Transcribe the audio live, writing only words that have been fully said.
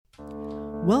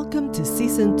Welcome to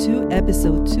Season 2,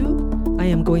 Episode 2. I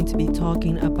am going to be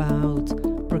talking about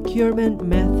procurement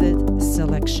method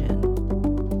selection.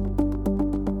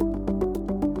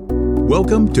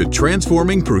 Welcome to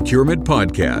Transforming Procurement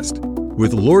Podcast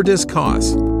with Lourdes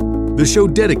Cos, the show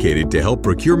dedicated to help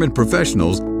procurement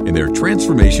professionals in their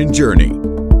transformation journey.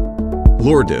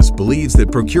 Lourdes believes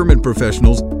that procurement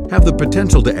professionals have the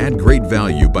potential to add great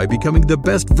value by becoming the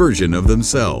best version of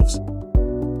themselves.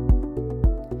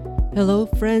 Hello,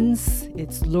 friends.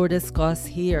 It's Lourdes Cos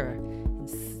here.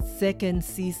 Second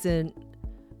season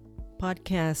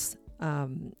podcast,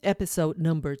 episode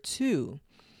number 2.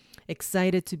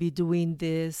 Excited to be doing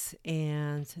this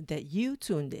and that you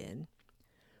tuned in.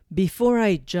 Before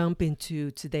I jump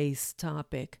into today's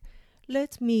topic,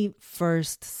 let me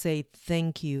first say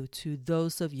thank you to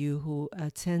those of you who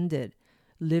attended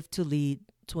Live to Lead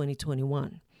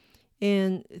 2021.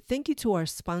 And thank you to our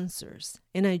sponsors,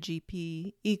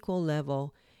 NIGP, Equal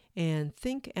Level, and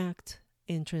Think, Act,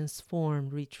 and Transform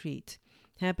Retreat,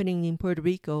 happening in Puerto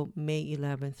Rico, May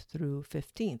 11th through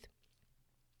 15th.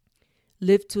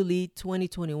 Live to Lead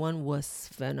 2021 was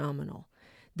phenomenal.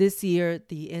 This year,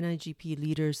 the NIGP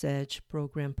Leaders Edge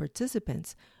program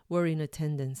participants were in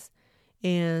attendance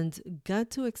and got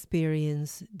to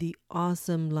experience the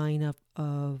awesome lineup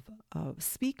of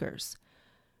speakers.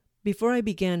 Before I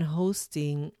began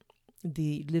hosting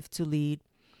the Live to Lead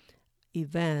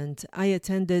event, I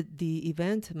attended the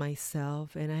event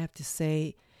myself, and I have to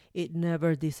say it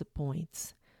never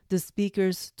disappoints. The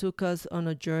speakers took us on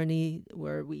a journey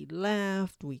where we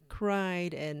laughed, we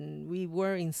cried, and we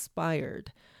were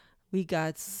inspired. We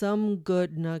got some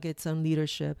good nuggets on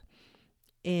leadership.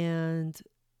 And,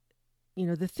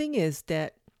 the thing is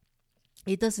that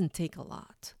it doesn't take a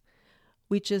lot.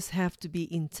 We just have to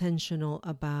be intentional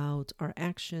about our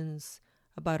actions,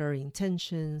 about our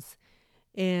intentions,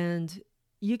 and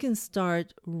you can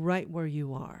start right where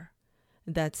you are.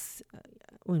 That's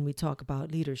when we talk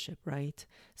about leadership, right?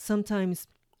 Sometimes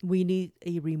we need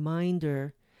a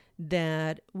reminder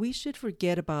that we should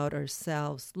forget about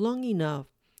ourselves long enough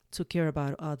to care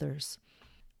about others.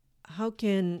 How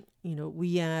can,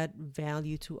 we add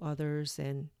value to others,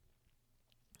 and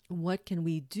what can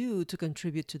we do to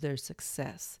contribute to their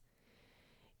success?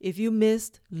 If you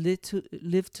missed Live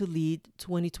to Lead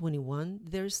 2021,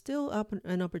 there's still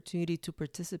an opportunity to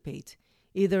participate,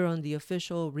 either on the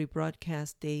official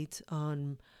rebroadcast date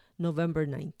on November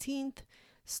 19th,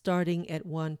 starting at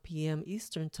 1 p.m.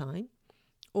 Eastern Time,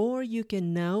 or you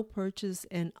can now purchase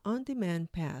an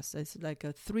on-demand pass. It's like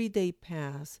a 3-day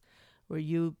pass where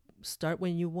you start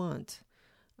when you want.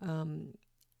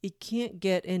 It can't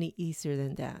get any easier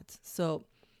than that. So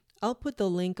I'll put the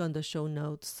link on the show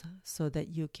notes so that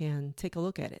you can take a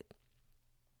look at it.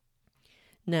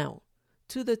 Now,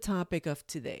 to the topic of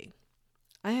today.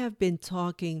 I have been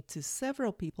talking to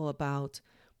several people about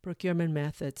procurement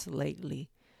methods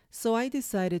lately. So I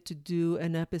decided to do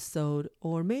an episode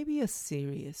or maybe a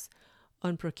series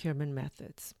on procurement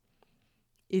methods.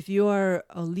 If you are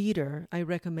a leader, I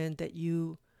recommend that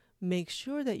you make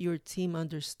sure that your team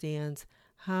understands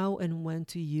how and when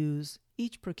to use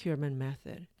each procurement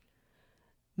method.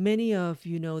 Many of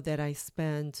you know that I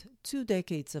spent 2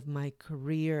 decades of my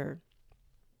career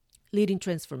leading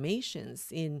transformations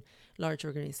in large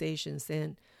organizations.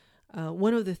 And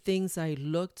one of the things I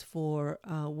looked for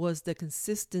was the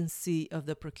consistency of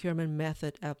the procurement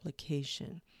method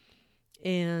application.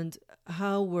 And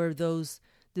how were those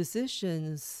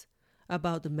decisions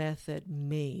about the method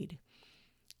made?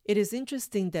 It is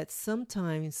interesting that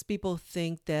sometimes people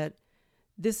think that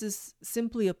this is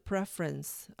simply a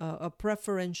preference, a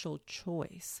preferential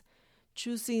choice.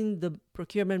 Choosing the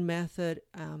procurement method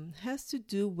has to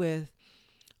do with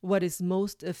what is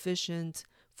most efficient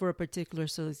for a particular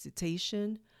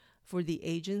solicitation for the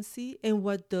agency and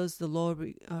what does the law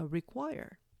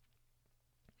require.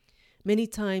 Many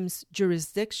times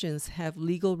jurisdictions have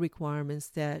legal requirements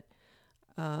that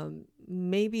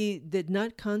maybe did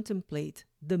not contemplate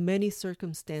the many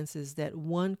circumstances that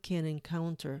one can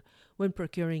encounter when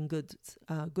procuring goods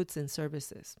and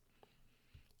services.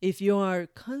 If you are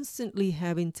constantly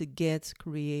having to get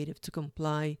creative to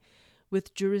comply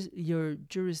with your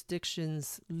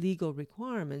jurisdiction's legal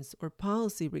requirements or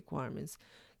policy requirements,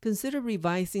 consider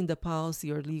revising the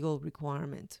policy or legal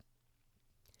requirement.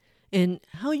 And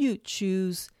how you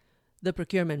choose the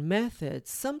procurement method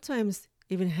sometimes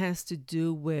even has to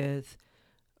do with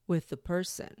the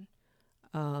person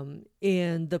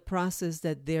and the process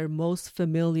that they're most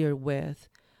familiar with.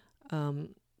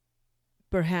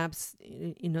 Perhaps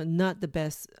not the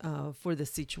best for the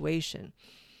situation,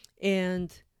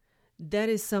 and that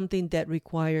is something that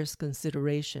requires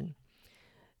consideration.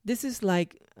 This is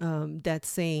like that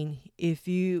saying,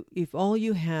 if all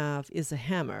you have is a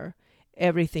hammer,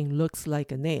 everything looks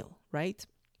like a nail, right?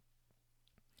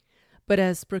 But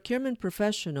as procurement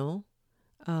professional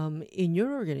in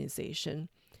your organization,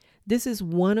 this is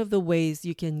one of the ways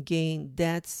you can gain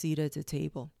that seat at the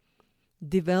table.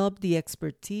 Develop the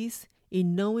expertise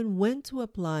in knowing when to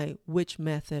apply which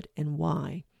method and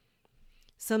why.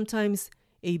 Sometimes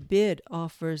a bid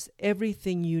offers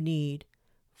everything you need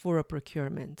for a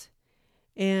procurement,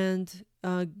 and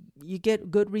you get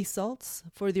good results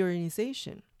for the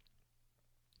organization.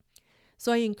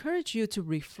 So I encourage you to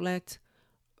reflect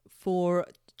for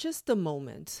just a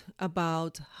moment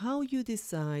about how you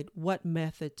decide what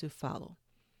method to follow.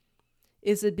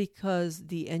 Is it because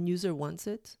the end user wants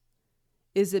it?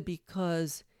 Is it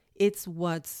because it's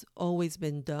what's always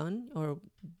been done, or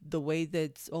the way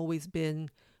that's always been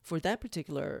for that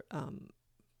particular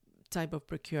type of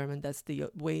procurement? That's the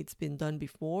way it's been done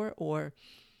before, or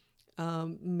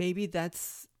maybe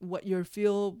that's what you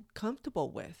feel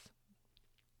comfortable with,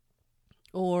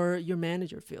 or your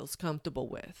manager feels comfortable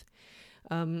with.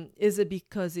 Is it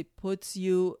because it puts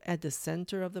you at the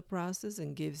center of the process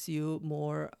and gives you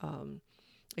more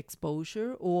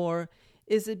exposure? Or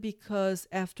is it because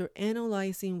after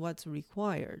analyzing what's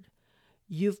required,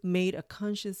 you've made a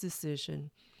conscious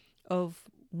decision of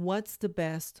what's the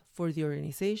best for the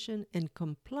organization and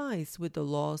complies with the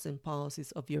laws and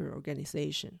policies of your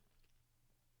organization?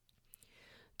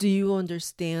 Do you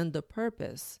understand the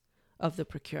purpose of the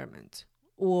procurement?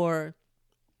 Or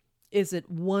is it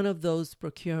one of those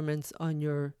procurements on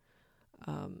your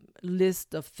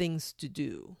list of things to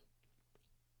do?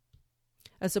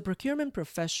 As a procurement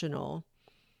professional,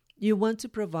 you want to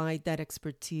provide that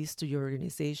expertise to your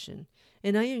organization,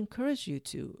 and I encourage you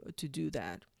to do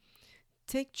that.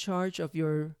 Take charge of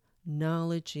your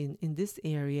knowledge in this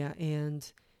area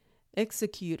and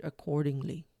execute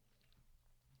accordingly.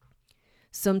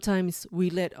 Sometimes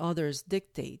we let others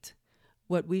dictate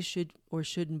what we should or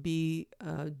shouldn't be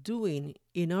doing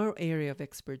in our area of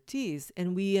expertise,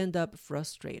 and we end up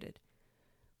frustrated.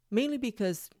 Mainly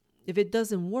because if it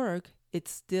doesn't work,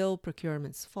 it's still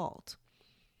procurement's fault.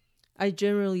 I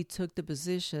generally took the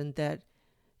position that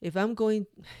if I'm going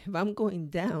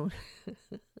down,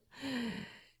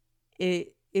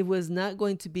 it was not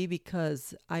going to be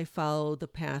because I followed the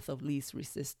path of least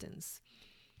resistance.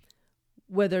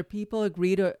 Whether people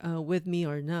agreed with me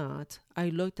or not, I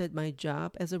looked at my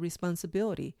job as a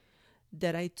responsibility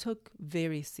that I took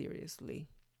very seriously.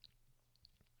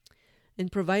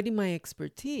 And providing my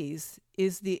expertise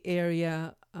is the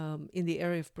area in the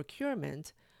area of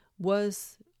procurement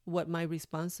was what my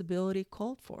responsibility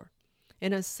called for.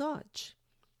 And as such,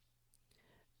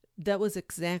 that was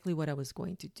exactly what I was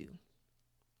going to do.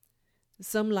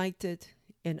 Some liked it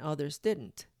and others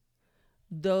didn't.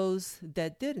 Those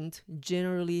that didn't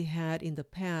generally had in the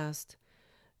past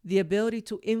the ability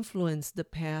to influence the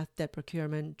path that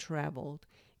procurement traveled,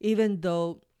 even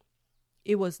though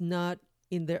it was not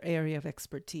in their area of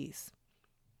expertise.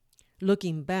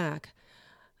 Looking back,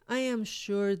 I am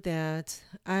sure that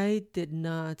I did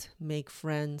not make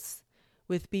friends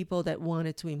with people that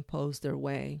wanted to impose their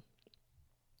way.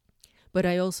 But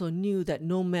I also knew that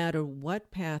no matter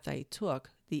what path I took,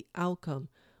 the outcome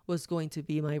was going to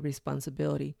be my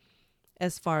responsibility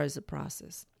as far as the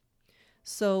process.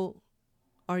 So,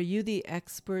 are you the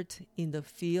expert in the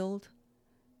field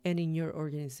and in your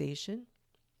organization?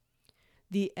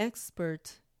 The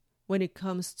expert when it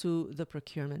comes to the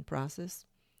procurement process?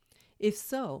 If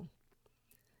so,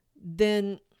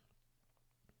 then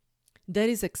that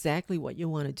is exactly what you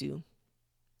want to do.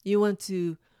 You want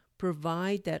to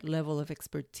provide that level of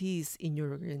expertise in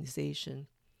your organization.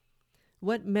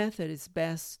 What method is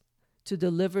best to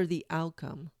deliver the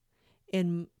outcome?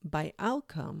 And by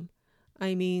outcome,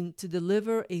 I mean to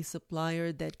deliver a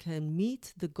supplier that can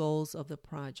meet the goals of the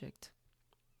project.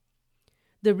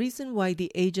 The reason why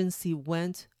the agency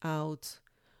went out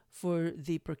for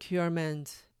the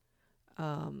procurement,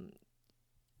 that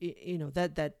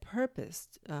purpose,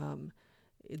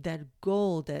 that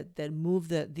goal that moved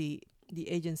the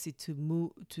agency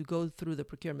to go through the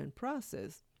procurement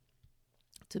process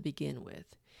to begin with.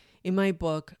 In my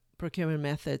book, Procurement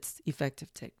Methods,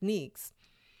 Effective Techniques,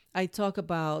 I talk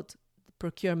about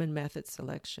procurement method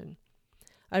selection.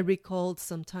 I recalled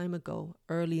some time ago,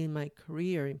 early in my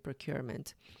career in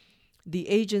procurement, the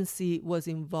agency was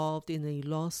involved in a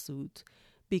lawsuit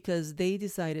because they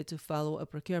decided to follow a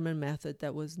procurement method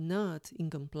that was not in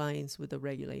compliance with the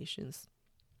regulations.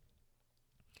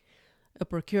 A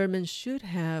procurement should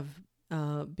have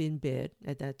been bid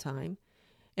at that time,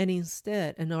 and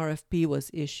instead an RFP was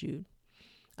issued.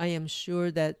 I am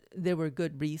sure that there were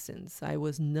good reasons. I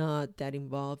was not that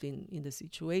involved in the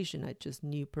situation. I just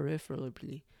knew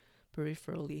peripherally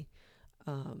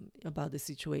about the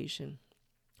situation.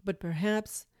 But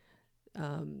perhaps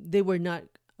they were not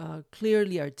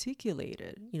clearly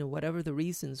articulated, whatever the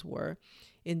reasons were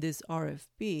in this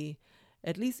RFP,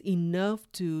 at least enough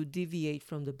to deviate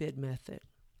from the bid method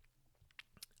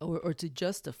or to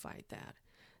justify that.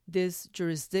 This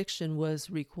jurisdiction was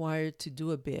required to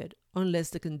do a bid unless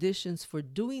the conditions for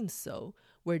doing so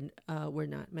were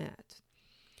not met.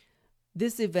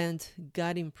 This event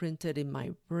got imprinted in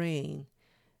my brain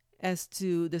as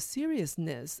to the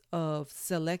seriousness of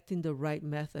selecting the right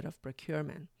method of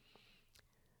procurement.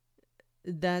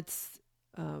 That's,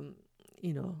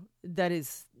 that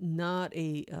is not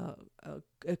a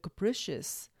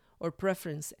capricious or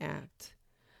preference act.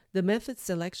 The method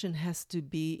selection has to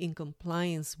be in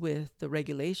compliance with the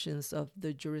regulations of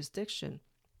the jurisdiction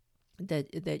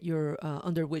that you're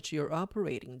under which you're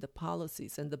operating, the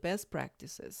policies and the best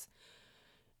practices.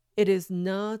 It is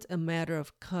not a matter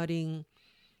of cutting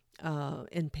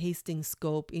and pasting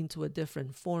scope into a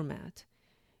different format.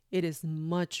 It is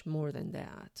much more than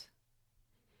that.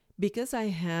 Because I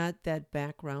had that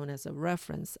background as a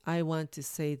reference, I want to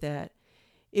say that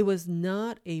it was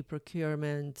not a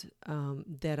procurement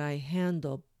that I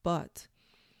handled, but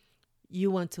you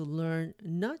want to learn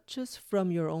not just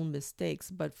from your own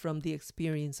mistakes, but from the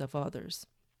experience of others.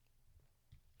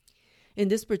 In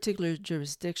this particular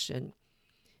jurisdiction,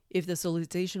 if the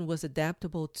solicitation was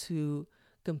adaptable to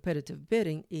competitive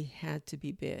bidding, it had to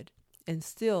be bid, and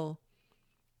still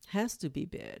has to be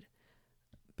bid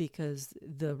because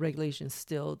the regulation is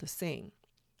still the same.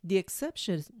 The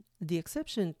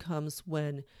exception comes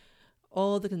when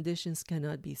all the conditions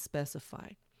cannot be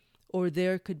specified, or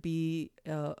there could be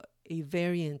a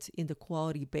variant in the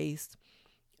quality based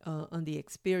on the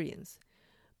experience.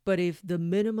 But if the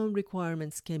minimum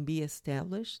requirements can be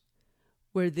established,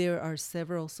 where there are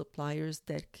several suppliers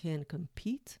that can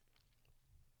compete,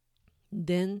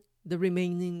 then the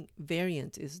remaining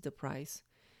variant is the price.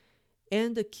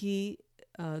 And the key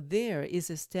there is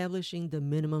establishing the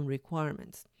minimum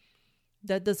requirements.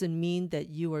 That doesn't mean that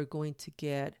you are going to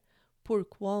get poor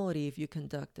quality if you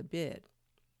conduct a bid.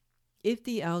 If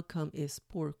the outcome is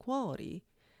poor quality,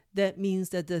 that means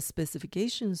that the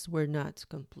specifications were not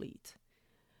complete,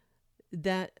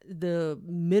 that the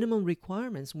minimum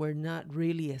requirements were not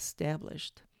really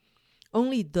established.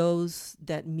 Only those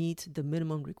that meet the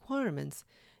minimum requirements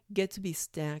get to be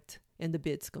stacked and the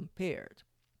bids compared.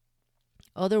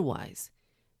 Otherwise,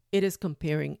 it is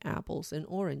comparing apples and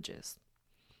oranges.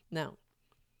 Now,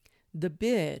 the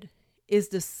bid is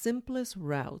the simplest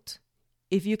route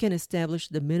if you can establish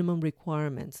the minimum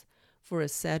requirements for a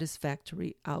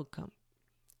satisfactory outcome.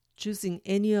 Choosing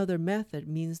any other method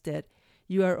means that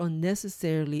you are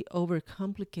unnecessarily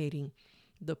overcomplicating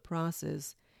the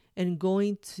process and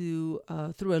going through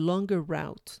a longer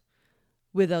route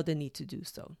without the need to do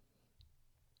so.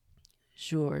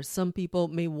 Sure, some people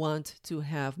may want to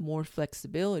have more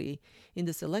flexibility in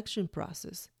the selection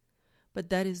process, but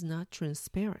that is not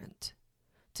transparent.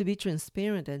 To be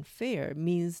transparent and fair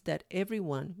means that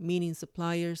everyone, meaning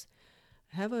suppliers,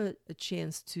 have a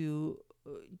chance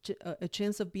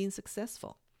of being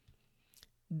successful.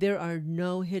 There are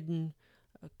no hidden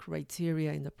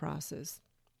criteria in the process.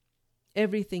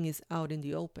 Everything is out in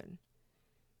the open.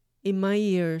 In my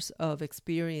years of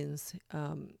experience,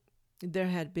 there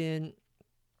have been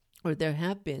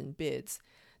bids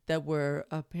that were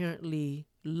apparently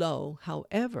low.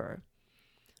 However,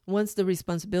 once the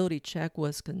responsibility check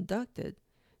was conducted,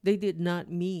 they did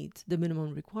not meet the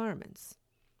minimum requirements.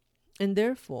 And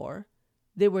therefore,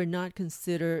 they were not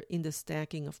considered in the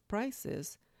stacking of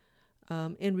prices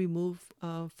and removed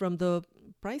from the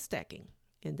price stacking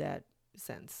in that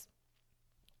sense.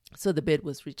 So the bid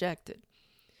was rejected.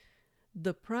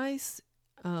 The price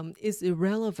is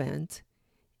irrelevant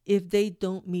if they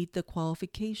don't meet the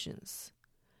qualifications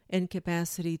and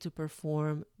capacity to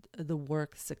perform the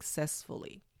work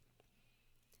successfully.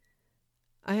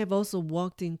 I have also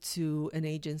walked into an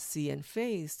agency and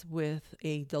faced with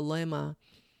a dilemma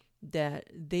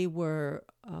that they were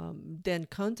then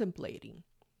contemplating.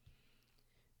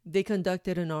 They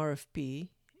conducted an RFP,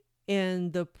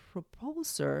 and the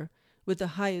proposer with the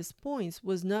highest points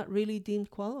was not really deemed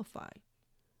qualified.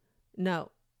 Now,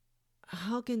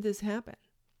 how can this happen?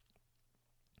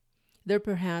 There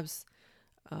perhaps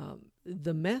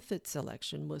the method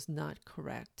selection was not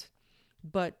correct,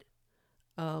 but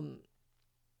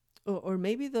or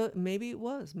maybe it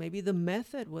was. Maybe the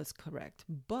method was correct,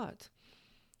 but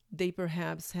they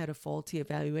perhaps had a faulty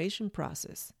evaluation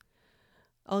process.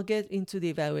 I'll get into the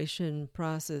evaluation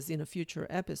process in a future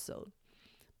episode,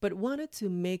 but wanted to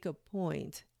make a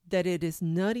point that it is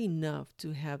not enough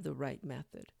to have the right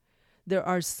method. There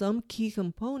are some key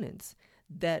components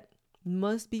that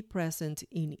must be present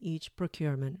in each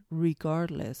procurement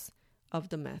regardless of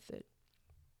the method.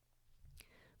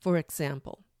 For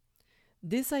example,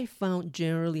 this I found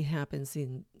generally happens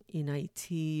in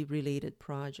IT-related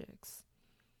projects.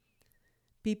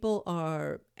 People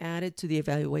are added to the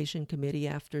evaluation committee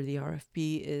after the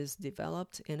RFP is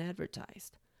developed and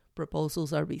advertised.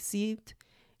 Proposals are received,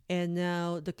 and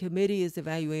now the committee is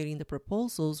evaluating the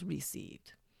proposals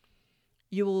received.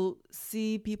 You will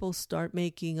see people start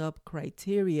making up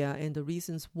criteria and the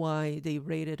reasons why they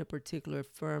rated a particular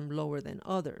firm lower than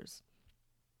others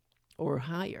or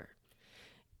higher.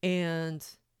 And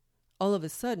all of a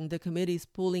sudden, the committee is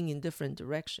pulling in different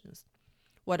directions.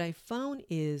 What I found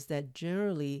is that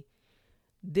generally,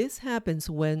 this happens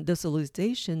when the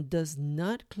solicitation does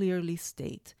not clearly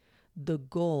state the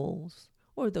goals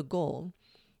or the goal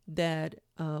that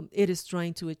it is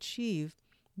trying to achieve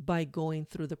by going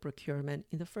through the procurement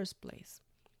in the first place.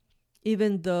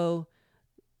 Even though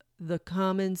the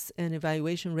comments and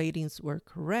evaluation ratings were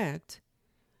correct,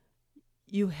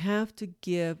 you have to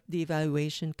give the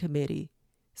evaluation committee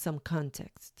some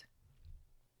context.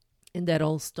 And that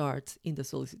all starts in the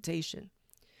solicitation.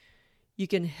 You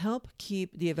can help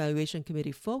keep the evaluation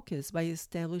committee focused by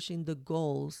establishing the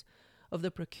goals of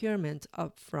the procurement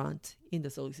up front in the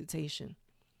solicitation.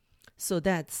 So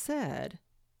that said,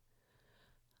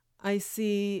 I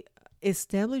see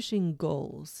establishing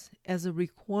goals as a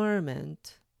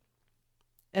requirement,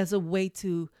 as a way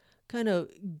to kind of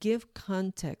give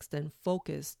context and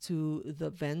focus to the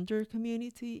vendor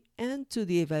community and to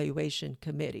the evaluation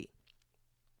committee.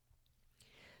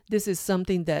 This is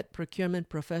something that procurement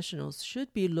professionals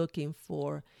should be looking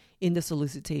for in the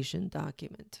solicitation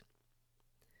document.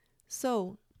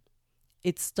 So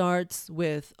it starts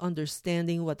with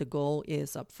understanding what the goal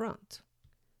is up front,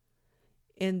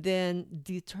 and then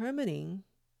determining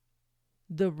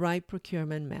the right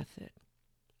procurement method.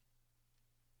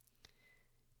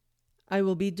 I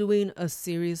will be doing a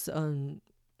series on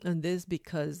this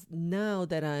because now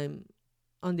that I'm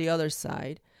on the other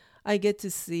side, I get to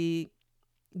see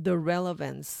the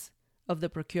relevance of the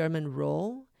procurement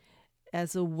role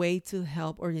as a way to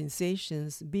help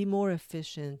organizations be more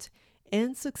efficient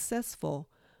and successful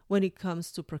when it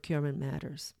comes to procurement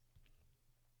matters.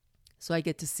 So I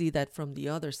get to see that from the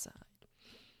other side.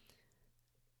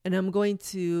 And I'm going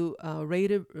to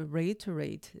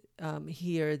reiterate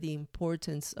here the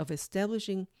importance of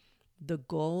establishing the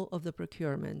goal of the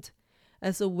procurement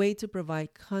as a way to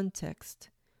provide context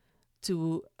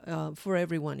for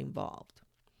everyone involved,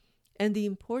 and the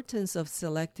importance of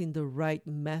selecting the right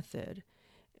method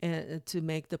to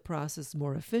make the process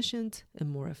more efficient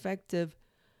and more effective,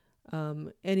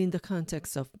 and in the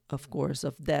context of course,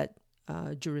 of that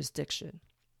jurisdiction.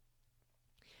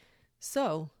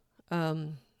 So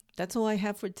that's all I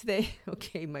have for today.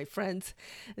 Okay, my friends,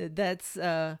 that's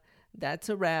a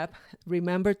wrap.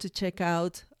 Remember to check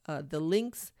out the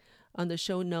links on the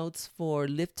show notes for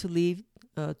Live to Lead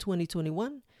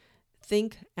 2021.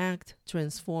 Think, Act,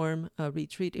 Transform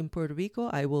retreat in Puerto Rico.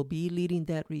 I will be leading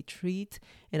that retreat,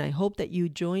 and I hope that you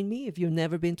join me. If you've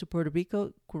never been to Puerto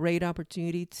Rico, great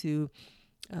opportunity to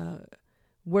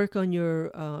work on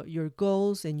your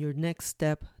goals and your next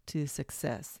step to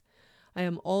success. I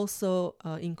am also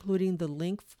including the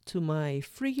link to my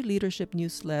free leadership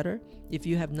newsletter. If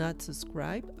you have not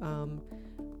subscribed,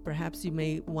 perhaps you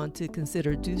may want to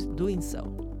consider doing so.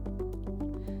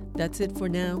 That's it for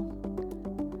now.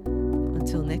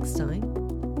 Until next time,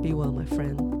 be well, my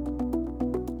friend.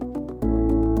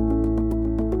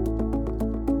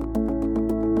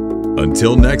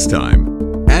 Until next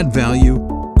time, add value,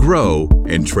 grow,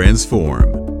 and transform.